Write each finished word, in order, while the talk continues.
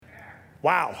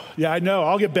Wow. Yeah, I know.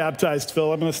 I'll get baptized,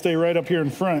 Phil. I'm going to stay right up here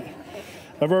in front.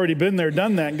 I've already been there,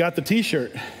 done that, and got the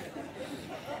t-shirt.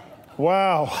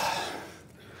 Wow.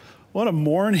 What a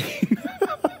morning.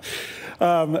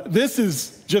 This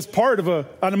is just part of an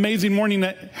amazing morning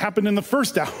that happened in the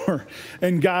first hour,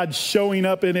 and God showing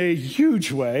up in a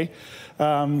huge way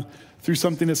through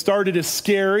something that started as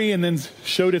scary and then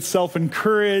showed itself in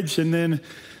courage and then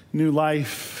new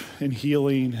life and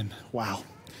healing, and wow.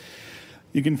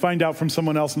 You can find out from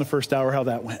someone else in the first hour how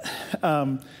that went.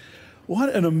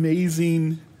 What an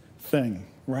amazing thing,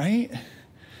 right?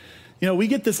 You know, we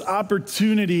get this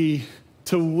opportunity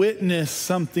to witness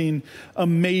something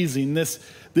amazing, this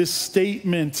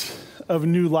statement of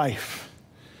new life,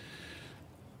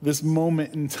 this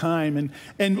moment in time.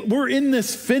 And we're in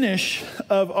this finish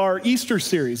of our Easter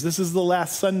series. This is the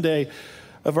last Sunday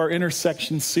of our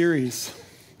intersection series.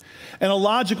 And a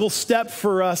logical step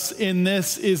for us in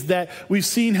this is that we've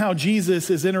seen how Jesus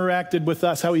has interacted with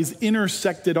us, how he's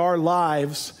intersected our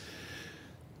lives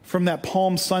from that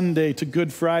Palm Sunday to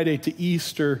Good Friday to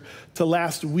Easter to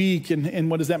last week. And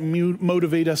what does that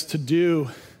motivate us to do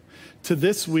to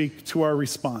this week, to our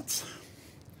response?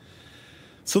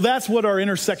 So that's what our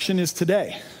intersection is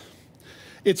today.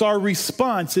 It's our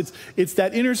response. It's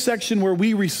that intersection where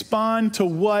we respond to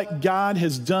what God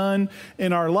has done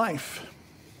in our life.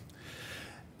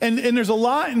 And there's a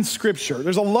lot in Scripture.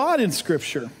 There's a lot in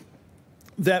Scripture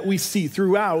that we see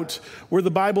throughout where the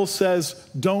Bible says,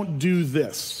 don't do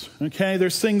this, okay?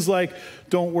 There's things like,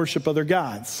 don't worship other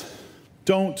gods,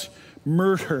 don't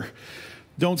murder,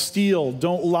 don't steal,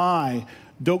 don't lie,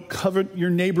 don't covet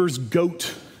your neighbor's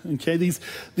goat, okay?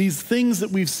 These things that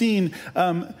we've seen,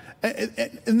 and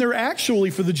they're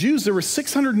actually, for the Jews, there were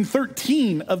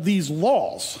 613 of these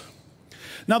laws.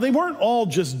 Now, they weren't all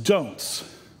just don'ts.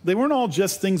 They weren't all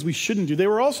just things we shouldn't do. They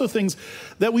were also things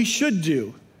that we should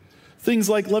do. Things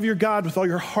like love your God with all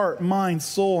your heart, mind,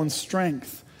 soul, and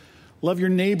strength. Love your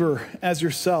neighbor as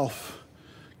yourself.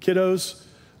 Kiddos,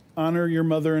 honor your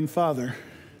mother and father.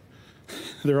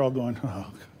 They're all going,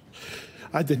 oh,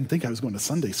 I didn't think I was going to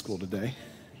Sunday school today.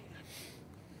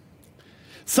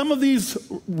 Some of these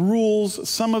rules,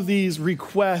 some of these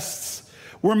requests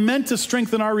were meant to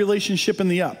strengthen our relationship in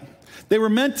the up. They were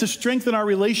meant to strengthen our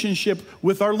relationship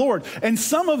with our Lord. And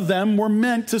some of them were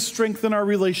meant to strengthen our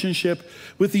relationship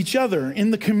with each other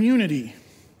in the community.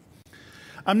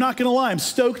 I'm not going to lie, I'm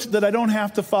stoked that I don't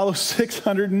have to follow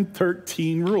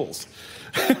 613 rules.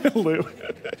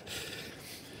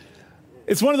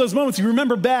 It's one of those moments, you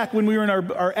remember back when we were in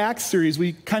our Acts series,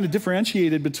 we kind of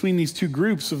differentiated between these two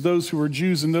groups of those who were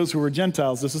Jews and those who were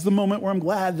Gentiles. This is the moment where I'm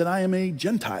glad that I am a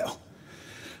Gentile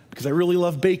because I really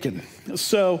love bacon.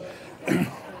 So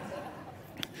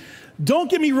don't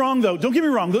get me wrong, though. Don't get me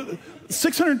wrong. The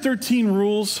 613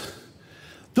 rules,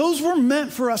 those were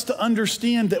meant for us to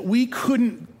understand that we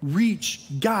couldn't reach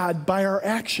God by our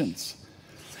actions.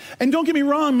 And don't get me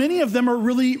wrong, many of them are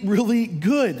really, really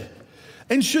good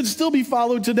and should still be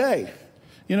followed today.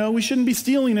 You know, we shouldn't be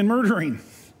stealing and murdering.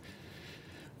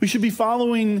 We should be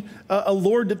following a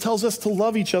Lord that tells us to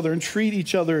love each other and treat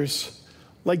each other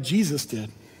like Jesus did.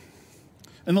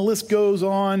 And the list goes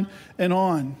on and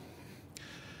on.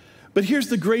 But here's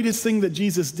the greatest thing that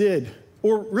Jesus did,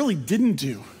 or really didn't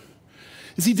do,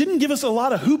 is he didn't give us a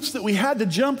lot of hoops that we had to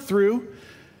jump through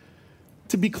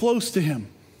to be close to him,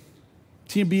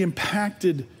 to be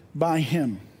impacted by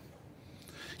him.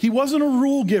 He wasn't a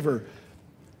rule giver.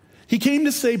 He came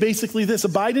to say basically this: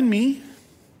 abide in me,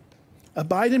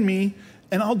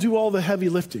 and I'll do all the heavy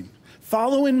lifting.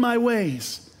 Follow in my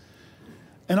ways,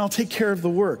 and I'll take care of the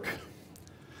work.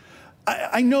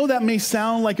 I know that may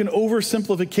sound like an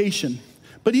oversimplification,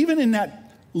 but even in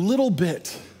that little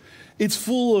bit, it's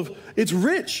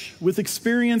rich with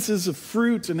experiences of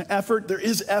fruit and effort. There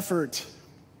is effort.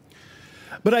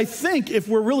 But I think if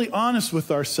we're really honest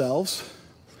with ourselves,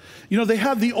 you know, they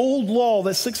have the old law,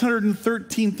 that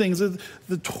 613 things, the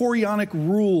Toranic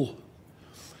rule.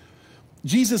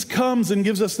 Jesus comes and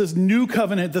gives us this new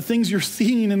covenant, the things you're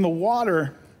seeing in the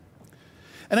water.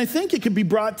 And I think it could be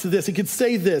brought to this. It could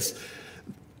say this: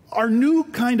 our new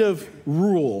kind of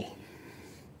rule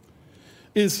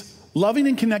is loving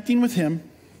and connecting with him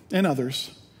and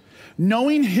others,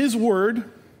 knowing his word,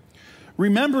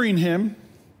 remembering him,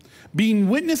 being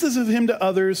witnesses of him to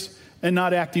others, and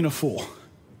not acting a fool.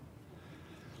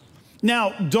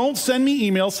 Now, don't send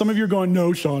me emails. Some of you are going,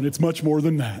 no, Sean, it's much more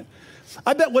than that.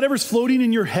 I bet whatever's floating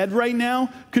in your head right now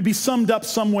could be summed up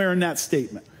somewhere in that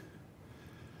statement.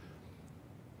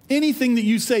 Anything that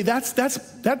you say,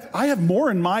 that I have more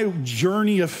in my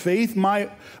journey of faith, my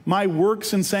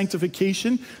works in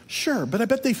sanctification. Sure, but I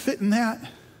bet they fit in that.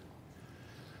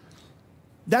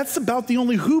 that's about the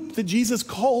only hoop that Jesus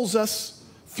calls us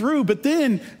through. But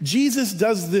then Jesus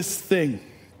does this thing.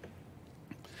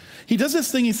 He does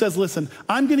this thing, he says, listen,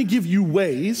 I'm gonna give you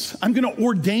ways, I'm gonna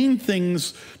ordain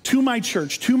things to my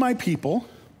church, to my people,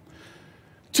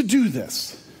 to do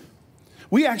this.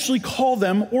 We actually call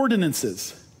them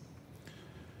ordinances.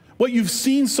 What you've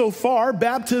seen so far,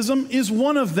 baptism is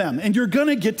one of them, and you're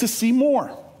gonna get to see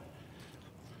more.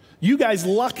 You guys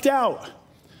lucked out.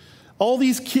 All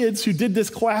these kids who did this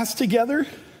class together,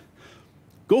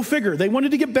 go figure, they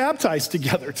wanted to get baptized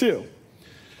together too.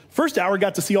 First hour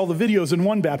got to see all the videos in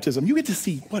one baptism. You get to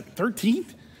see, 13?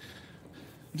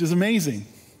 Which is amazing.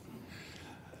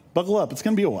 Buckle up, it's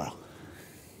gonna be a while.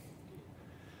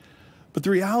 But the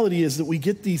reality is that we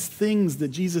get these things that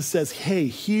Jesus says, hey,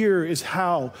 here is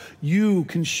how you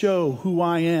can show who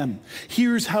I am.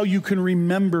 Here's how you can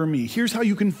remember me. Here's how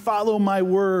you can follow my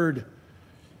word.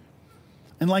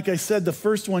 And like I said, the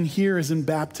first one here is in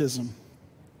baptism.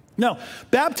 Now,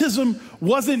 baptism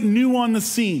wasn't new on the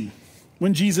scene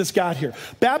when Jesus got here.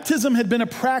 Baptism had been a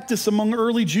practice among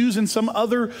early Jews and some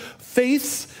other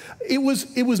faiths. It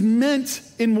was meant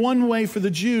in one way for the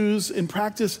Jews in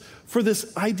practice for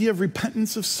this idea of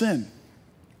repentance of sin.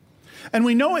 And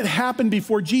we know it happened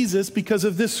before Jesus because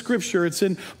of this scripture. It's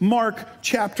in Mark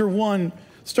chapter 1,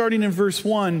 starting in verse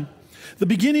 1. The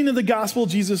beginning of the gospel of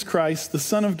Jesus Christ, the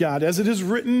Son of God, as it is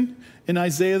written in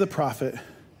Isaiah the prophet,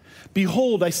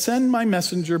 behold, I send my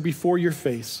messenger before your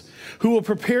face, who will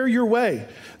prepare your way.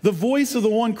 The voice of the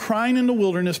one crying in the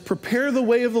wilderness, prepare the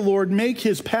way of the Lord, make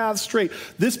his path straight.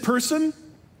 This person,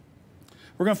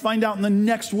 we're going to find out in the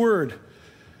next word,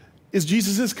 is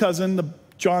Jesus' cousin,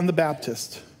 John the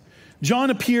Baptist. John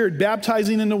appeared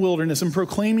baptizing in the wilderness and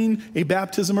proclaiming a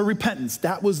baptism of repentance.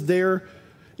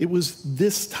 It was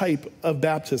this type of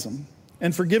baptism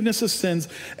and forgiveness of sins.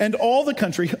 And all the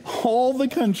country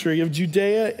of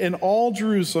Judea and all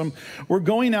Jerusalem were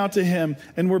going out to him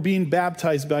and were being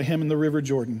baptized by him in the river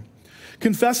Jordan,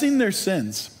 confessing their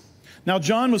sins. Now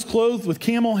John was clothed with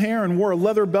camel hair and wore a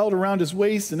leather belt around his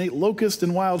waist and ate locust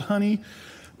and wild honey.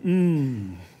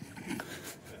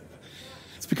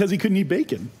 It's because he couldn't eat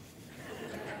bacon.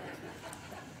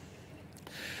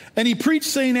 And he preached,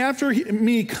 saying, after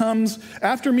me comes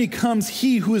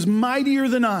he who is mightier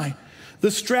than I,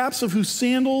 the straps of whose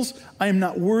sandals I am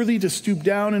not worthy to stoop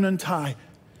down and untie.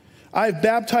 I have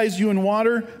baptized you in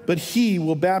water, but he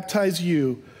will baptize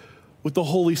you with the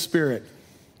Holy Spirit.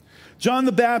 John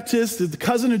the Baptist, the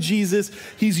cousin of Jesus,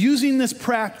 he's using this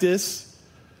practice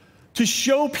to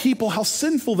show people how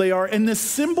sinful they are, and this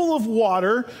symbol of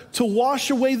water to wash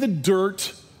away the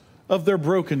dirt of their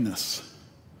brokenness,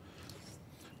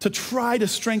 to try to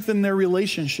strengthen their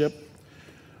relationship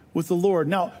with the Lord.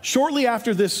 Now, shortly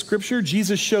after this scripture,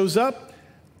 Jesus shows up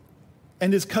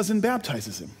and his cousin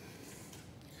baptizes him.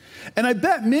 And I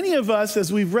bet many of us,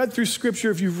 as we've read through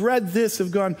scripture, if you've read this,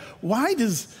 have gone, why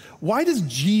does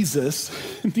Jesus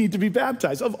need to be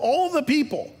baptized? Of all the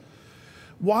people,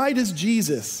 why does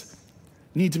Jesus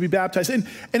need to be baptized? And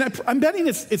I'm betting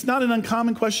it's not an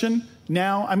uncommon question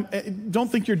now. I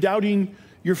don't think you're doubting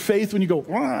your faith when you go,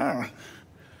 "Wah."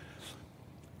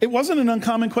 It wasn't an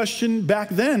uncommon question back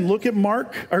then. Look at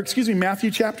Matthew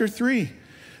chapter 3.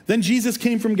 Then Jesus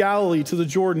came from Galilee to the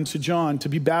Jordan to John to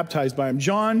be baptized by him.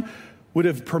 John would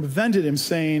have prevented him,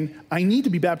 saying, I need to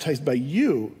be baptized by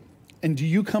you, and do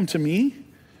you come to me?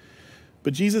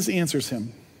 But Jesus answers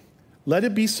him, let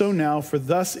it be so now, for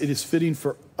thus it is fitting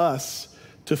for us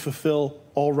to fulfill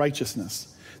all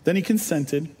righteousness. Then he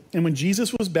consented, and when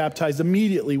Jesus was baptized,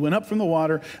 immediately went up from the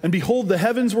water, and behold, the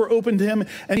heavens were opened to him,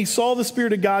 and he saw the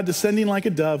Spirit of God descending like a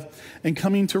dove and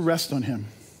coming to rest on him.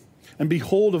 And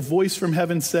behold, a voice from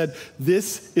heaven said,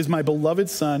 this is my beloved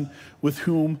Son, with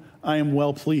whom I am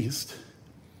well pleased.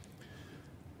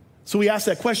 So we ask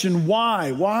that question,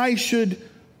 why? Why should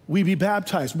we be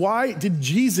baptized? Why did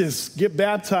Jesus get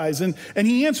baptized? And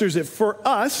he answers it, for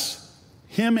us,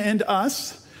 him and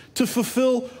us, to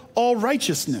fulfill all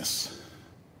righteousness.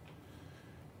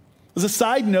 As a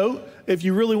side note, if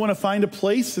you really want to find a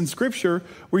place in Scripture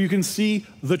where you can see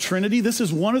the Trinity, this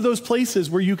is one of those places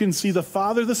where you can see the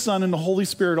Father, the Son, and the Holy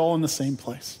Spirit all in the same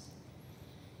place.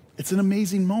 It's an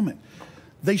amazing moment.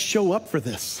 They show up for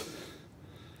this.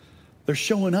 They're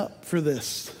showing up for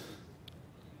this.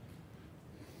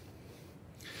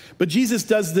 But Jesus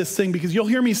does this thing because you'll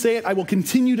hear me say it. I will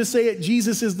continue to say it.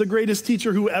 Jesus is the greatest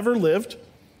teacher who ever lived.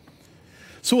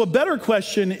 So a better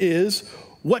question is,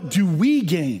 what do we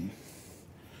gain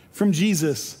from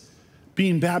Jesus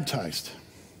being baptized?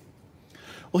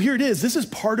 Well, here it is. This is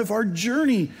part of our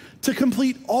journey to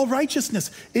complete all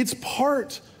righteousness. It's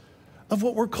part of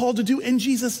what we're called to do, and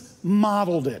Jesus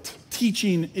modeled it,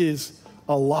 teaching is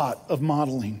a lot of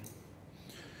modeling.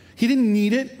 He didn't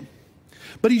need it,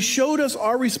 but he showed us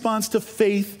our response to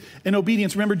faith and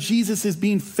obedience. Remember, Jesus is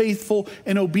being faithful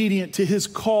and obedient to his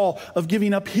call of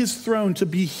giving up his throne to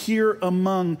be here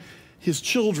among his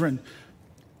children,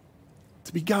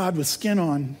 to be God with skin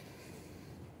on.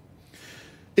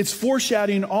 It's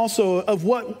foreshadowing also of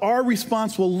what our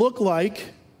response will look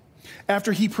like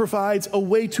after he provides a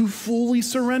way to fully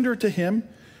surrender to him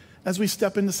as we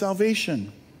step into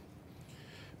salvation.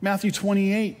 Matthew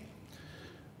 28.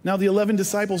 Now the 11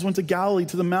 disciples went to Galilee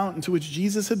to the mountain to which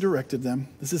Jesus had directed them.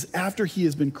 This is after he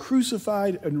has been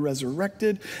crucified and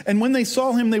resurrected. And when they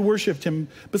saw him, they worshiped him,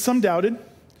 but some doubted.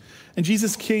 And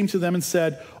Jesus came to them and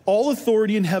said, all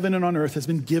authority in heaven and on earth has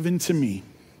been given to me.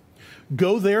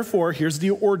 Go therefore, here's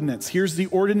the ordinance, here's the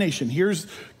ordination, here's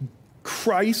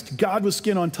Christ, God with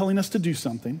skin on, telling us to do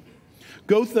something.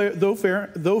 Go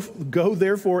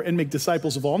therefore and make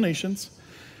disciples of all nations,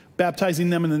 baptizing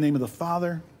them in the name of the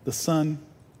Father, the Son,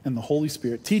 and the Holy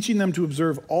Spirit, teaching them to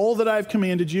observe all that I've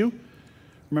commanded you.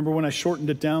 Remember when I shortened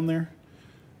it down there? I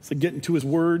said, get into his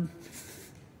word,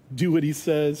 do what he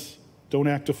says, don't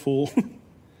act a fool.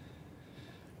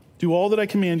 Do all that I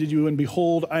commanded you, and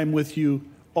behold, I am with you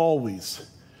always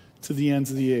to the ends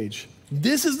of the age.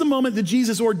 This is the moment that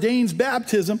Jesus ordains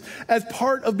baptism as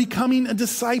part of becoming a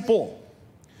disciple.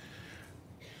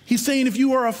 He's saying, if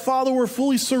you are a follower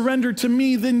fully surrendered to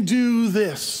me, then do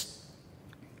this.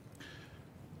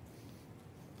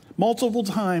 Multiple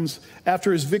times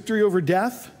after his victory over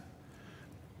death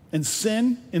and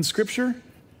sin in Scripture,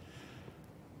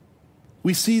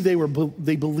 we see they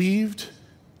believed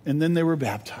and then they were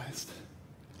baptized.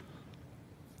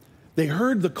 They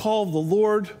heard the call of the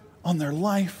Lord on their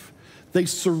life. They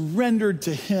surrendered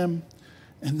to him,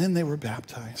 and then they were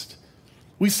baptized.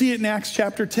 We see it in Acts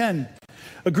chapter 10.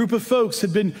 A group of folks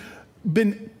had been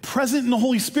present in the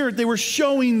Holy Spirit. They were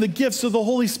showing the gifts of the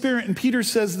Holy Spirit, and Peter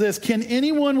says this, can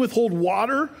anyone withhold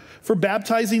water for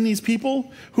baptizing these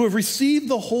people who have received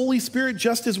the Holy Spirit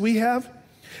just as we have?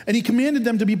 And he commanded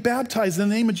them to be baptized in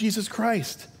the name of Jesus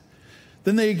Christ.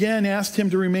 Then they again asked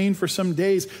him to remain for some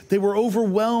days. They were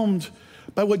overwhelmed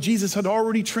by what Jesus had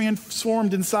already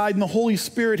transformed inside, and the Holy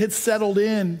Spirit had settled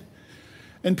in.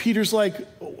 And Peter's like,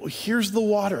 here's the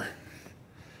water.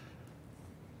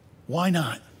 Why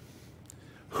not?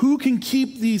 Who can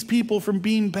keep these people from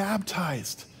being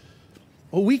baptized?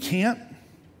 Well, we can't.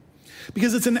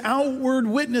 Because it's an outward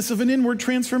witness of an inward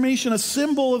transformation, a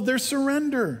symbol of their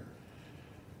surrender.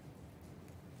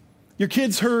 Your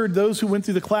kids heard, those who went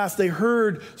through the class, they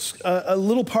heard a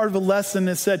little part of a lesson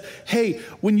that said, hey,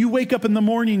 when you wake up in the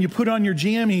morning, you put on your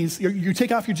jammies, you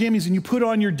take off your jammies and you put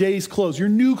on your day's clothes, your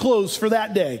new clothes for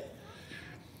that day.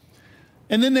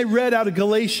 And then they read out of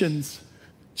Galatians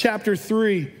chapter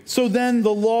 3. So then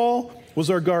the law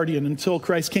was our guardian until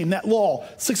Christ came. That law,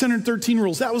 613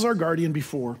 rules, that was our guardian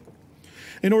before,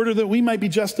 in order that we might be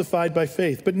justified by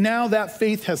faith. But now that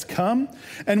faith has come,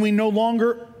 and we are no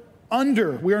longer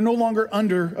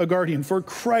under a guardian. For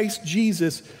Christ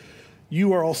Jesus,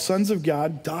 you are all sons of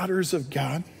God, daughters of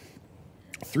God,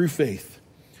 through faith.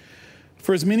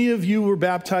 For as many of you who were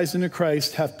baptized into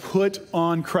Christ have put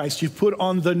on Christ. You've put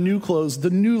on the new clothes, the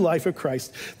new life of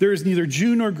Christ. There is neither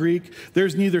Jew nor Greek. There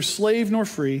is neither slave nor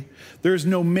free. There is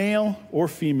no male or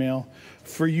female,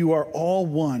 for you are all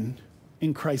one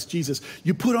in Christ Jesus.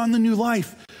 You put on the new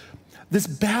life. This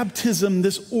baptism,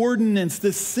 this ordinance,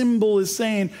 this symbol is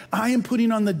saying, I am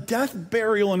putting on the death,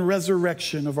 burial, and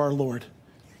resurrection of our Lord.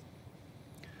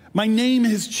 My name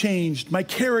has changed. My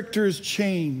character has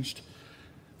changed.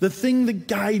 The thing that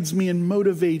guides me and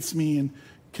motivates me and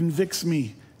convicts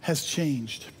me has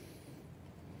changed.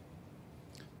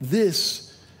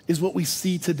 This is what we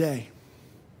see today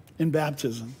in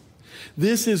baptism.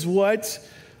 This is what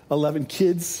 11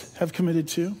 kids have committed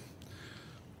to.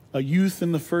 A youth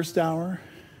in the first hour,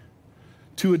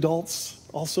 2 adults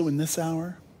also in this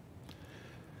hour.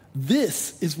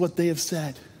 This is what they have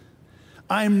said.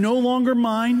 I am no longer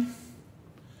mine.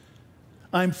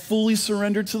 I'm fully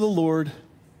surrendered to the Lord.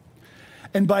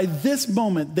 And by this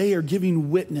moment, they are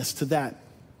giving witness to that.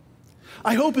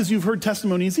 I hope as you've heard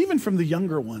testimonies, even from the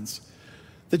younger ones,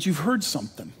 that you've heard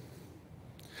something.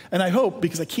 And I hope,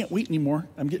 because I can't wait anymore,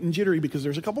 I'm getting jittery because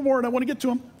there's a couple more and I want to get to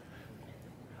them.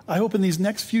 I hope in these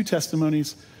next few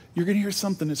testimonies, you're going to hear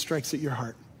something that strikes at your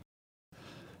heart.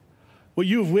 What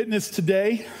you have witnessed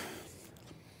today,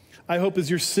 I hope as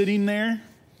you're sitting there,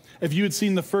 if you had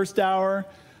seen the first hour,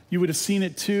 you would have seen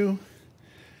it too.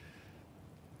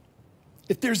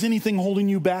 If there's anything holding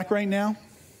you back right now,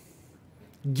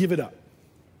 give it up.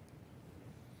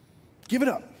 Give it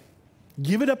up.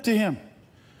 Give it up to him.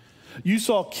 You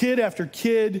saw kid after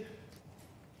kid.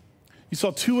 You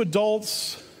saw 2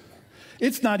 adults.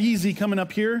 It's not easy coming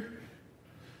up here.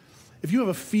 If you have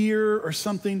a fear or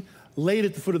something, lay it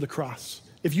at the foot of the cross.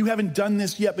 If you haven't done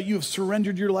this yet, but you have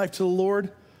surrendered your life to the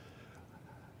Lord,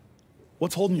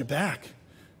 what's holding you back?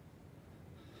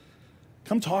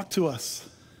 Come talk to us.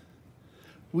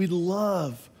 We'd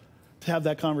love to have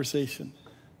that conversation.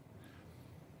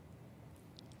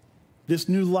 This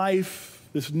new life,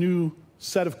 this new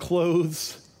set of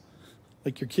clothes,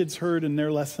 like your kids heard in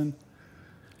their lesson,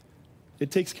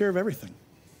 it takes care of everything.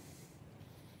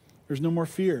 There's no more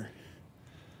fear.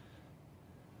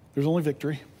 There's only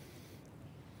victory.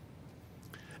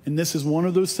 And this is one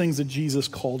of those things that Jesus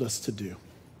called us to do.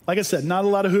 Like I said, not a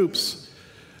lot of hoops,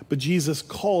 but Jesus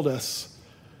called us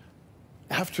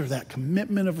after that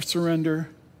commitment of surrender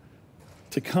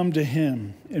to come to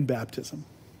him in baptism.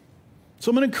 So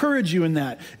I'm going to encourage you in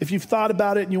that. If you've thought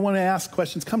about it and you want to ask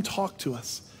questions, come talk to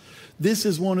us. This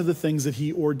is one of the things that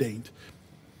he ordained.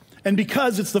 And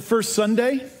because it's the first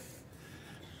Sunday,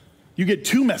 you get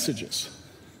 2 messages.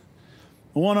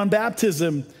 One on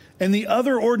baptism, and the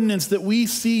other ordinance that we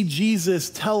see Jesus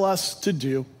tell us to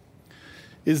do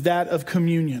is that of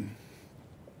communion.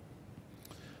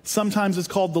 Sometimes it's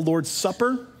called the Lord's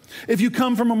Supper. If you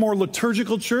come from a more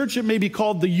liturgical church, it may be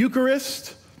called the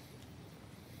Eucharist.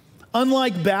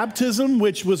 Unlike baptism,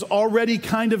 which was already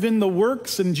kind of in the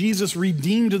works, and Jesus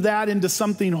redeemed that into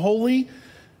something holy,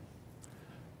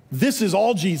 this is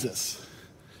all Jesus.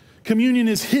 Communion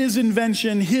is his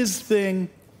invention, his thing.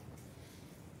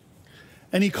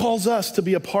 And he calls us to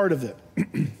be a part of it.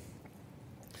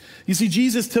 You see,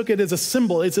 Jesus took it as a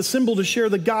symbol. It's a symbol to share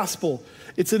the gospel.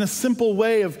 It's in a simple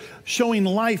way of showing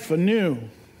life anew.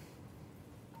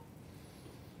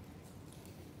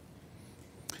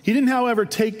 He didn't, however,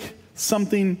 take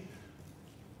something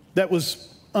that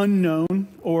was unknown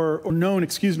or known,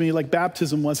 like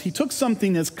baptism was. He took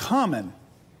something as common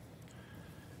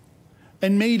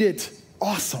and made it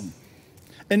awesome.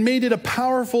 And made it a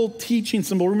powerful teaching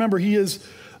symbol. Remember, he is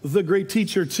the great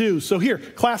teacher too. So here,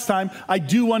 class time, I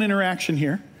do want interaction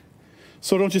here.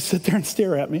 So don't just sit there and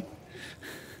stare at me.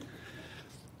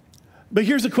 But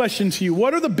here's a question to you.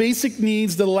 What are the basic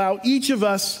needs that allow each of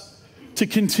us to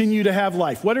continue to have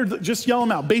life? What are just yell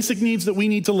them out. Basic needs that we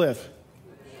need to live.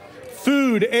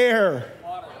 Food, air,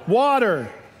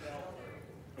 water,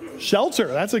 shelter.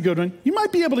 That's a good one. You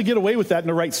might be able to get away with that in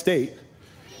the right state.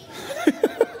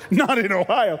 Not in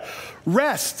Ohio.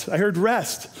 Rest. I heard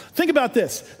rest. Think about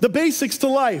this. The basics to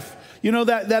life. You know,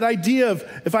 that idea of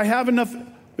if I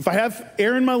have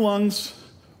air in my lungs,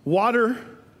 water,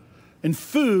 and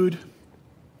food,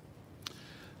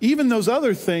 even those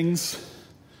other things,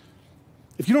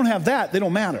 if you don't have that, they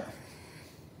don't matter.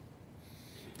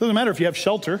 It doesn't matter if you have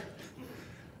shelter,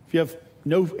 if you have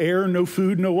no air, no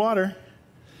food, no water.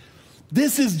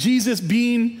 This is Jesus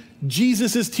being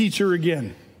Jesus' teacher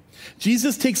again.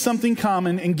 Jesus takes something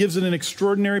common and gives it an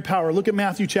extraordinary power. Look at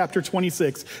Matthew chapter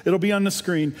 26. It'll be on the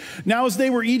screen. Now as they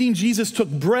were eating, Jesus took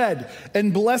bread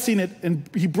and blessing it, and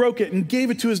he broke it and gave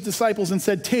it to his disciples and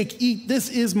said, "Take, eat, this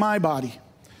is my body."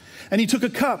 And he took a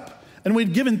cup, and when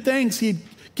he'd given thanks, he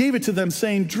gave it to them,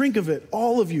 saying, "Drink of it,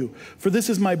 all of you, for this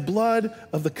is my blood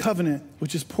of the covenant,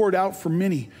 which is poured out for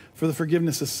many for the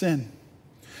forgiveness of sin.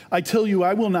 I tell you,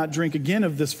 I will not drink again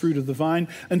of this fruit of the vine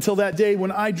until that day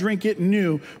when I drink it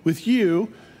new with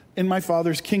you in my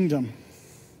Father's kingdom."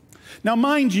 Now,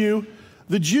 mind you,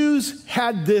 the Jews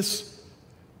had this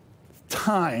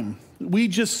time. We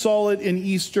just saw it in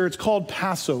Easter. It's called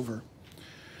Passover.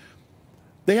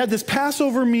 They had this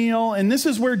Passover meal, and this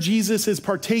is where Jesus is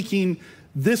partaking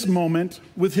this moment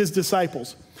with his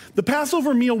disciples. The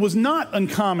Passover meal was not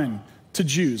uncommon to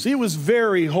Jews. It was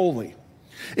very holy.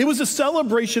 It was a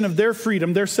celebration of their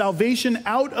freedom, their salvation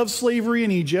out of slavery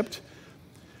in Egypt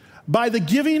by the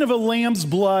giving of a lamb's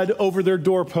blood over their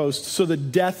doorposts so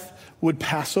that death would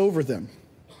pass over them.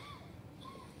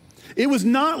 It was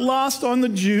not lost on the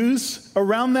Jews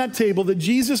around that table that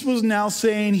Jesus was now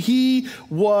saying he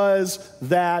was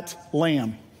that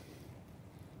lamb.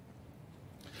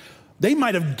 They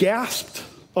might have gasped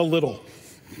a little.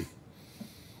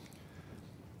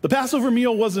 The Passover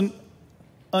meal wasn't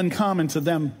common to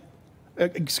them,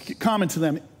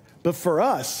 but for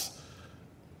us,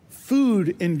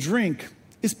 food and drink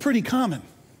is pretty common.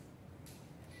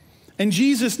 And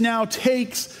Jesus now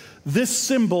takes this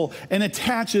symbol and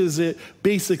attaches it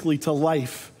basically to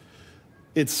life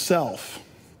itself.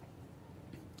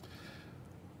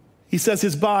 He says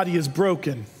his body is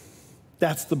broken.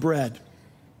 That's the bread.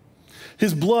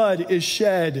 His blood is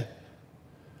shed.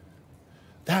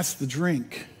 That's the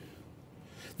drink.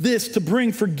 This to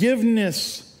bring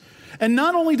forgiveness And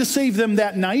not only to save them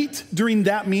that night during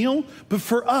that meal, but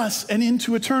for us and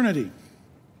into eternity.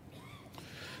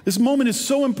 This moment is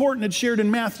so important, it's shared in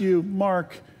Matthew,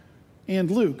 Mark, and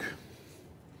Luke.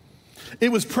 It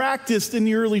was practiced in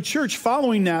the early church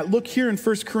following that. Look here in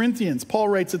 1 Corinthians. Paul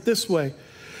writes it this way.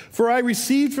 For I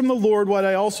received from the Lord what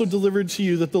I also delivered to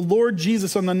you, that the Lord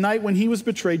Jesus on the night when he was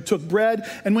betrayed took bread,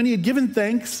 and when he had given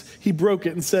thanks, he broke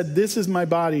it and said, this is my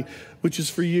body, which is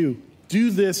for you. Do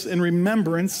this in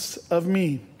remembrance of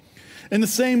me. In the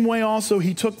same way also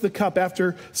he took the cup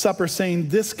after supper, saying,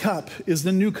 this cup is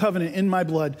the new covenant in my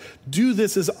blood. Do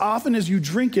this as often as you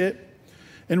drink it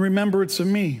in remembrance of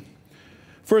me.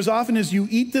 For as often as you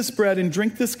eat this bread and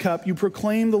drink this cup, you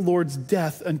proclaim the Lord's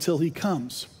death until he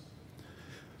comes.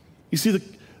 You see,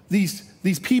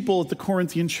 these people at the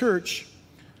Corinthian church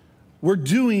were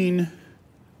doing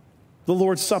the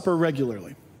Lord's Supper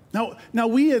regularly. Now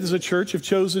we as a church have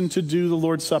chosen to do the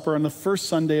Lord's Supper on the first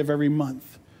Sunday of every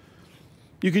month.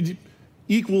 You could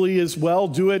equally as well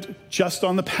do it just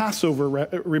on the Passover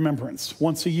remembrance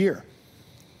once a year.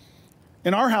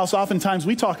 In our house, oftentimes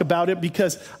we talk about it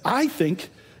because I think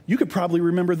you could probably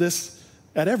remember this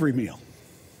at every meal.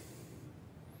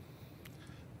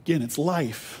 Again, it's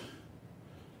life.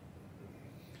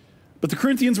 But the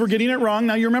Corinthians were getting it wrong.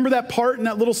 Now, you remember that part in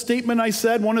that little statement I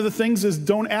said? One of the things is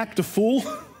don't act a fool.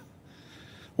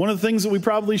 One of the things that we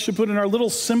probably should put in our little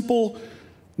simple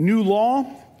new law.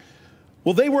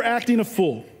 Well, they were acting a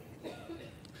fool.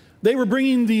 They were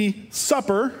bringing the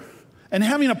supper and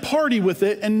having a party with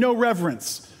it and no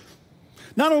reverence.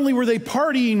 Not only were they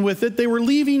partying with it, they were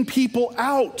leaving people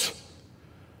out.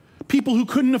 People who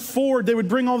couldn't afford, they would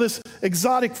bring all this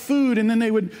exotic food and then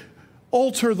they would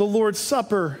alter the Lord's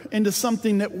Supper into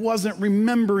something that wasn't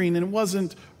remembering and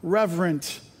wasn't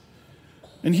reverent.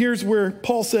 And here's where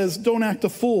Paul says, don't act a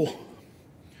fool.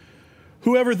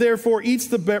 Whoever therefore eats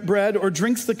the bread or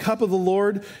drinks the cup of the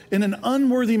Lord in an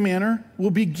unworthy manner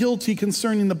will be guilty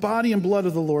concerning the body and blood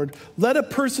of the Lord. Let a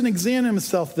person examine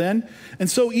himself then, and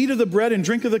so eat of the bread and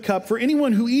drink of the cup. For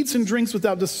anyone who eats and drinks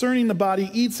without discerning the body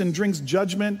eats and drinks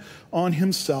judgment on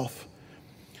himself.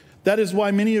 That is why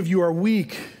many of you are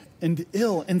weak and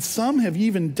ill, and some have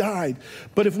even died.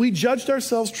 But if we judged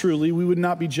ourselves truly, we would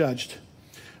not be judged.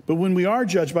 But when we are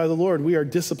judged by the Lord, we are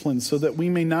disciplined so that we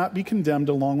may not be condemned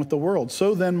along with the world.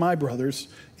 So then, my brothers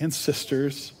and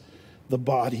sisters, the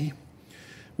body,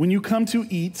 when you come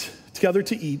together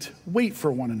to eat, wait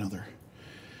for one another.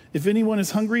 If anyone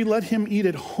is hungry, let him eat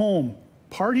at home.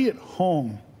 Party at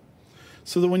home,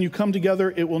 so that when you come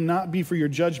together, it will not be for your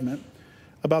judgment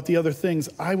about the other things.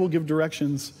 I will give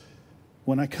directions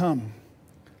when I come.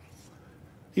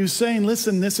 He was saying,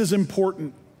 listen, this is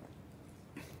important.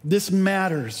 This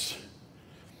matters.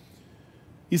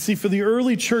 You see, for the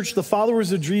early church, the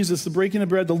followers of Jesus, the breaking of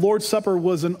bread, the Lord's Supper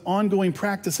was an ongoing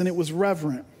practice, and it was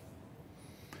reverent.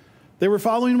 They were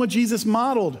following what Jesus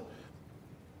modeled.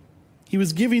 He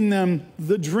was giving them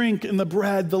the drink and the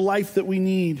bread, the life that we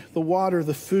need, the water,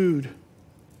 the food.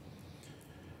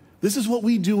 This is what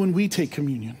we do when we take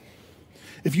communion.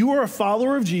 If you are a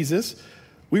follower of Jesus,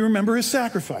 we remember his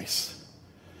sacrifice.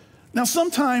 Now,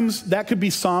 sometimes that could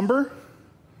be somber.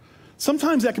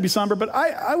 But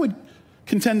I would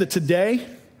contend that today,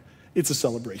 it's a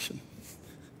celebration.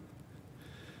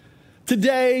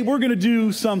 Today, we're going to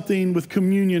do something with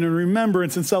communion and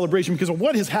remembrance and celebration because of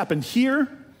what has happened here,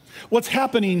 what's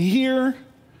happening here,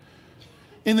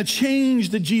 and the change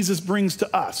that Jesus brings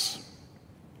to us.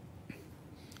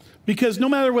 Because no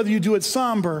matter whether you do it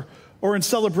somber or in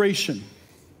celebration,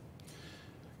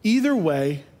 either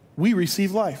way, we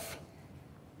receive life.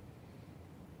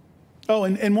 Oh,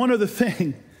 and one other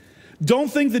thing. Don't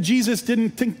think that Jesus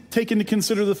didn't take into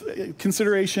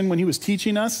consideration when he was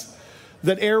teaching us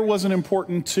that air wasn't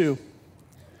important too.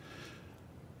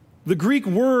 The Greek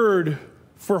word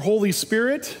for Holy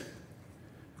Spirit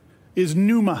is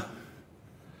pneuma.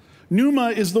 Pneuma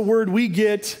is the word we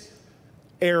get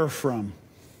air from.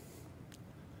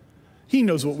 He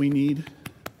knows what we need.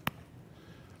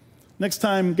 Next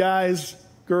time, guys,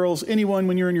 girls, anyone,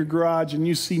 when you're in your garage and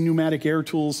you see pneumatic air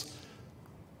tools,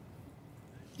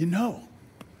 you know.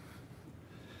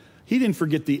 He didn't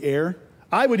forget the air.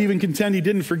 I would even contend he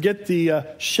didn't forget the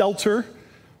shelter.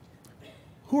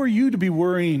 Who are you to be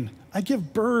worrying? I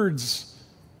give birds.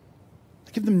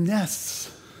 I give them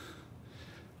nests.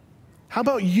 How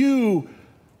about you,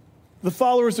 the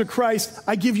followers of Christ?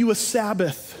 I give you a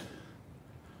Sabbath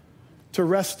to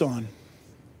rest on.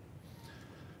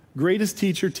 Greatest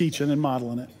teacher teaching and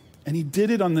modeling it. And he did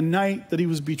it on the night that he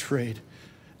was betrayed.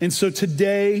 And so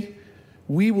today,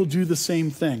 we will do the same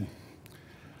thing.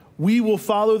 We will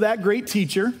follow that great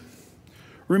teacher,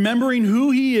 remembering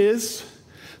who he is,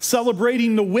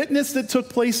 celebrating the witness that took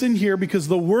place in here because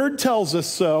the word tells us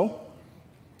so.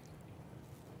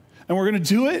 And we're going to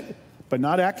do it, but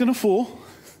not acting a fool,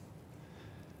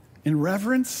 in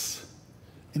reverence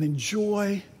and in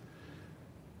joy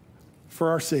for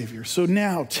our Savior. So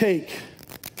now take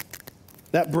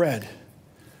that bread,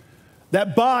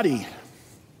 that body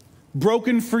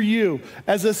broken for you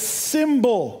as a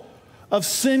symbol of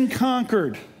sin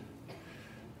conquered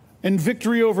and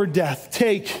victory over death.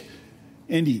 Take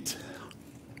and eat.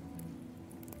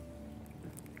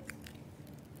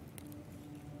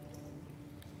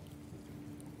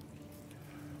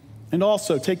 And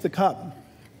also take the cup.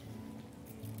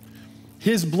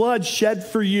 His blood shed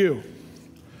for you,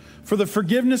 for the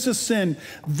forgiveness of sin.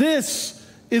 This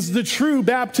is the true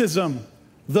baptism.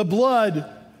 The blood,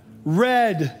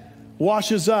 red,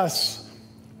 washes us,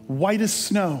 white as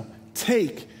snow.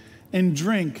 Take and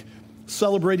drink,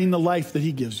 celebrating the life that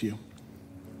he gives you.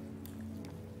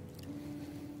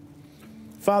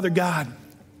 Father God,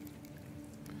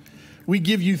 we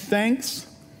give you thanks.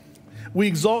 We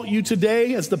exalt you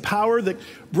today as the power that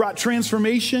brought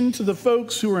transformation to the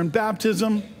folks who are in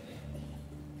baptism.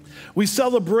 We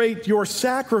celebrate your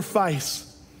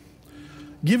sacrifice,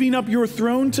 giving up your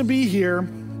throne to be here,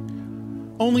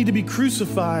 only to be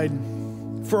crucified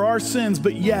for our sins,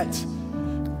 but yet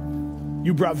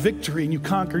you brought victory and you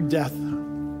conquered death.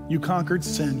 You conquered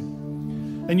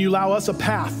sin. And you allow us a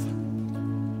path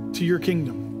to your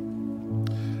kingdom,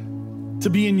 to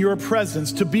be in your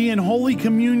presence, to be in holy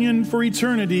communion for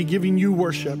eternity, giving you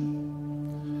worship.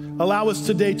 Allow us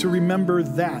today to remember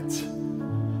that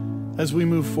as we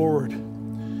move forward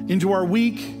into our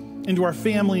week, into our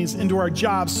families, into our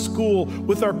jobs, school,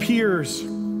 with our peers.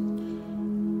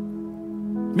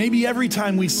 Maybe every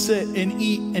time we sit and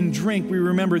eat and drink, we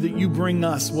remember that you bring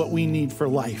us what we need for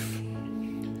life.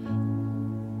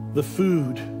 The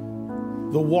food,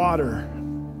 the water,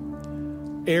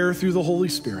 air through the Holy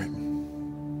Spirit.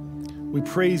 We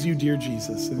praise you, dear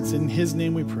Jesus, and it's in his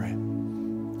name we pray.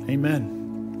 Amen.